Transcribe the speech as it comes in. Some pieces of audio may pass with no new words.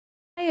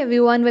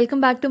everyone,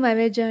 welcome back to my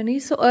way journey.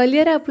 So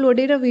earlier I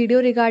uploaded a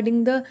video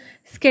regarding the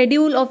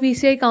schedule of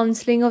VCI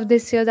counseling of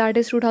this year, that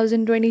is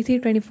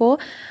 2023-24.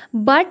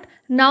 But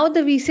now the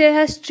VCI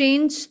has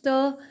changed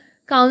the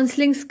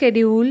counseling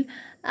schedule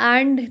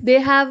and they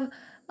have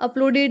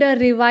uploaded a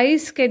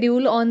revised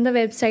schedule on the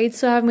website.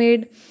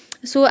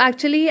 So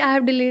actually I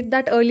have deleted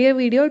that earlier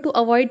video to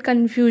avoid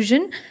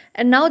confusion,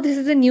 and now this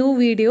is a new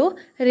video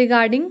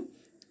regarding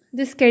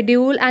the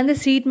schedule and the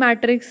seat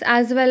matrix,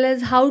 as well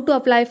as how to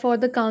apply for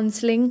the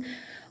counseling,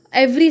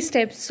 every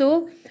step.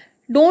 So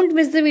don't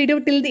miss the video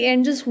till the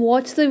end, just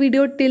watch the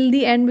video till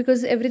the end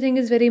because everything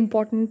is very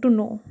important to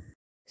know.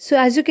 So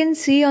as you can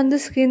see on the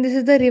screen, this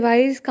is the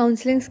revised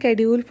counseling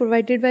schedule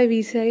provided by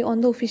VCI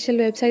on the official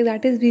website,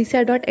 that is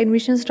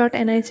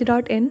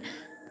vci.admissions.nic.in.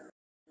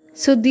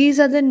 So these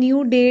are the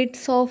new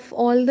dates of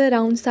all the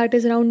rounds, that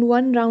is round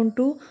 1, round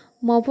 2,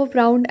 mop-up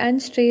round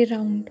and stray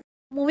round.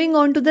 Moving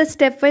on to the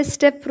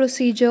step-by-step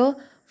procedure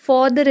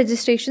for the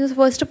registrations.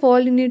 First of all,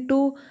 you need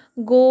to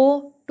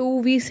go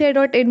to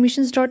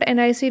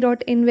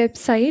vci.admissions.nic.in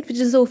website, which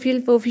is the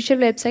official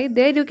website.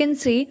 There you can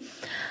see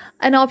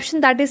an option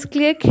that is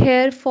click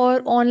here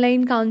for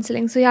online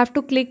counseling. So you have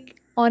to click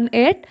on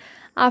it.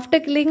 After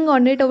clicking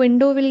on it, a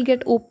window will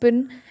get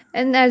open,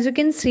 and as you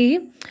can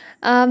see,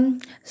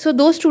 so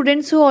those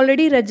students who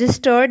already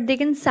registered, they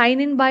can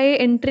sign in by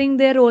entering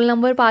their roll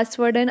number,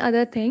 password and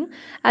other thing,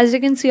 as you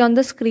can see on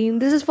the screen.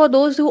 This is for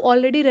those who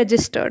already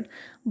registered,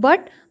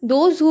 but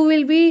those who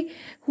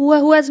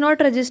has not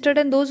registered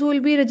and those who will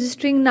be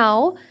registering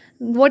now,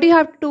 what you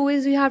have to do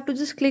is you have to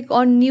just click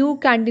on new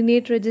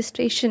candidate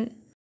registration.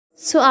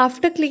 So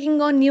after clicking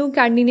on new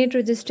candidate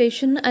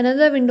registration,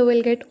 another window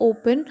will get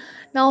open.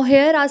 Now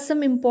here are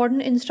some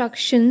important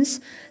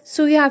instructions.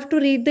 So you have to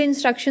read the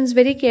instructions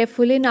very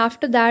carefully, and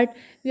after that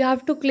you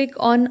have to click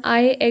on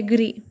I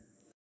agree.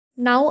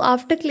 Now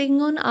after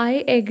clicking on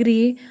I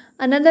agree,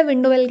 another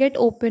window will get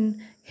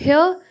open.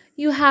 Here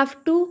you have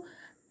to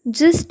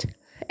just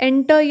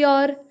enter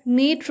your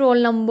NEET roll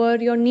number,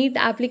 your NEET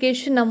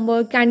application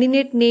number,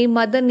 candidate name,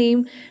 mother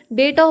name,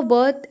 date of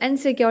birth and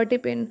security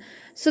pin.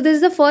 So this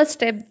is the first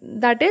step,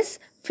 that is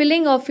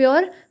filling of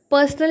your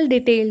personal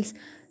details.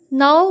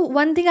 Now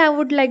one thing I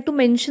would like to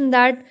mention,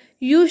 that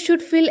you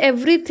should fill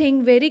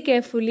everything very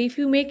carefully. If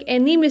you make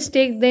any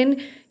mistake, then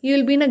you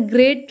will be in a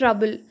great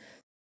trouble.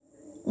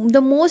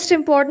 The most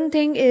important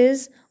thing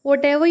is,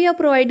 whatever you are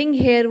providing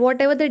here,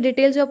 whatever the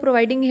details you are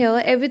providing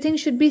here, everything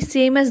should be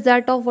same as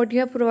that of what you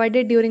have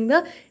provided during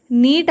the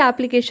NEET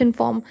application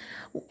form.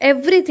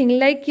 Everything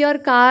like your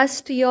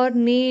caste, your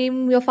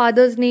name, your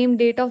father's name,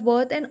 date of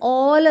birth and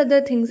all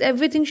other things,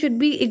 everything should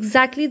be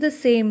exactly the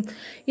same.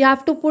 You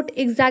have to put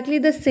exactly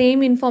the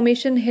same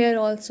information here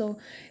also.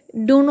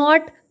 Do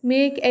not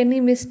make any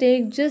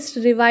mistake, just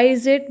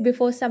revise it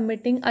before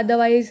submitting.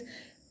 Otherwise,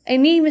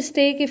 any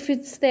mistake, if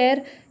it's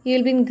there,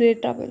 you'll be in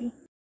great trouble.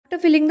 After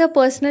filling the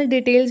personal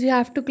details, you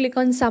have to click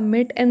on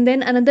submit, and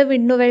then another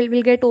window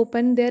will get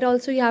open. There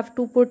also you have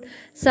to put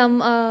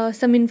some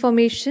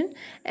information,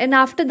 and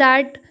after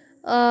that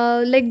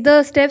like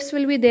the steps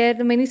will be there,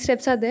 the many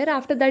steps are there.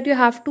 After that you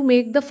have to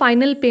make the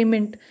final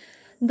payment.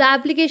 The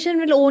application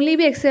will only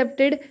be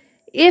accepted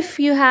if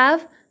you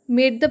have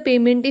made the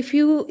payment. If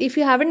you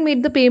haven't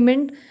made the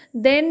payment,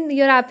 then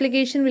your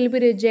application will be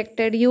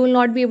rejected. You will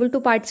not be able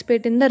to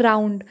participate in the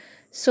round.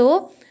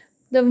 So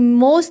the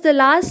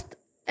last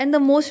and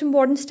the most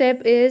important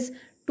step is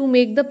to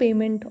make the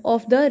payment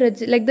of the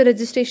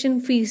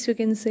registration fees, you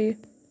can say.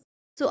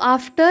 So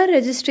after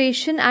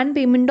registration and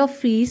payment of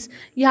fees,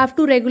 you have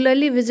to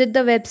regularly visit the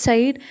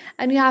website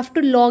and you have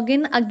to log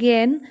in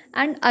again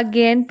and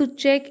again to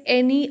check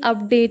any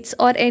updates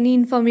or any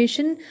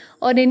information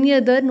or any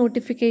other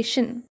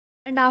notification.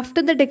 And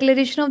after the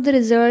declaration of the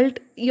result,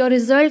 your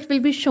result will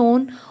be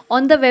shown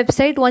on the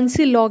website once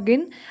you log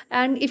in.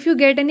 And if you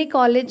get any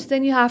college,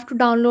 then you have to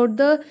download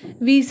the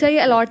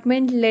VCI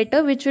allotment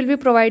letter, which will be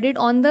provided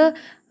on the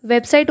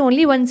website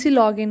only once you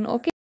log in.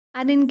 Okay.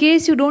 And in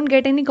case you don't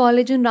get any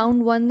college in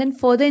round 1, then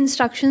further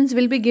instructions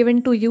will be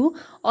given to you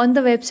on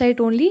the website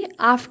only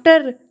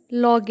after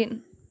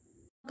login.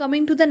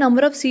 Coming to the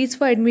number of seats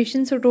for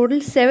admission, so total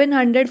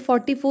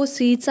 744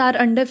 seats are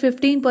under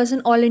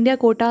 15% All India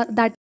quota.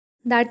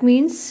 That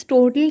means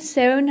total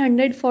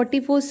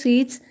 744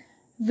 seats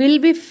will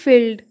be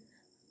filled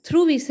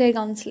through VCI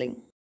counselling.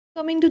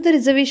 Coming to the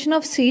reservation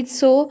of seats,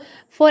 so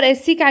for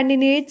SC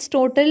candidates,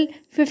 total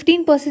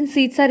 15%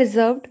 seats are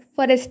reserved.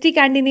 For ST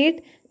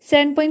candidate,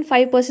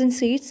 7.5%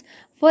 seats.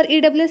 For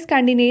EWS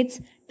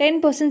candidates,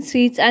 10%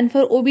 seats. And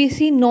for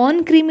OBC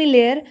non-creamy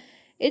layer,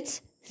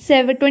 it's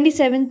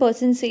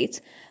 27%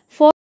 seats.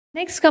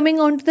 Next, coming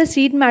on to the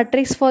seat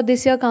matrix for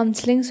this year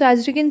counselling. So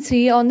as you can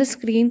see on the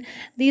screen,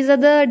 these are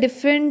the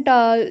different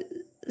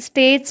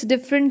states,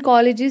 different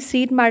colleges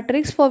seat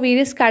matrix for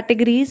various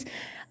categories,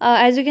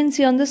 as you can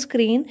see on the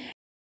screen.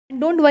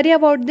 And don't worry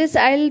about this,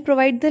 I'll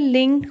provide the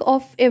link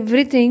of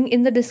everything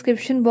in the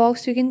description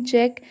box. You can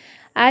check,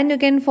 and you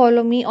can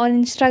follow me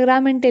on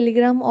Instagram and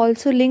Telegram.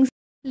 Also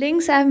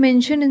links I've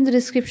mentioned in the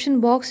description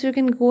box. You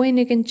can go and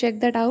you can check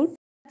that out.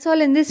 That's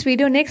all in this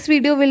video. Next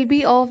video will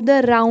be of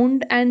the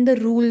round and the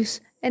rules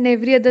and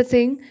every other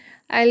thing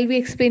I'll be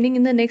explaining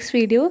in the next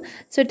video.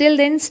 So till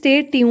then,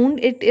 stay tuned.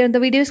 The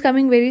video is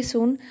coming very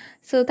soon.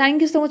 So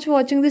thank you so much for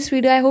watching this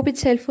video. I hope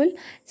it's helpful.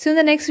 See you in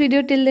the next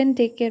video. Till then,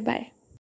 take care. Bye.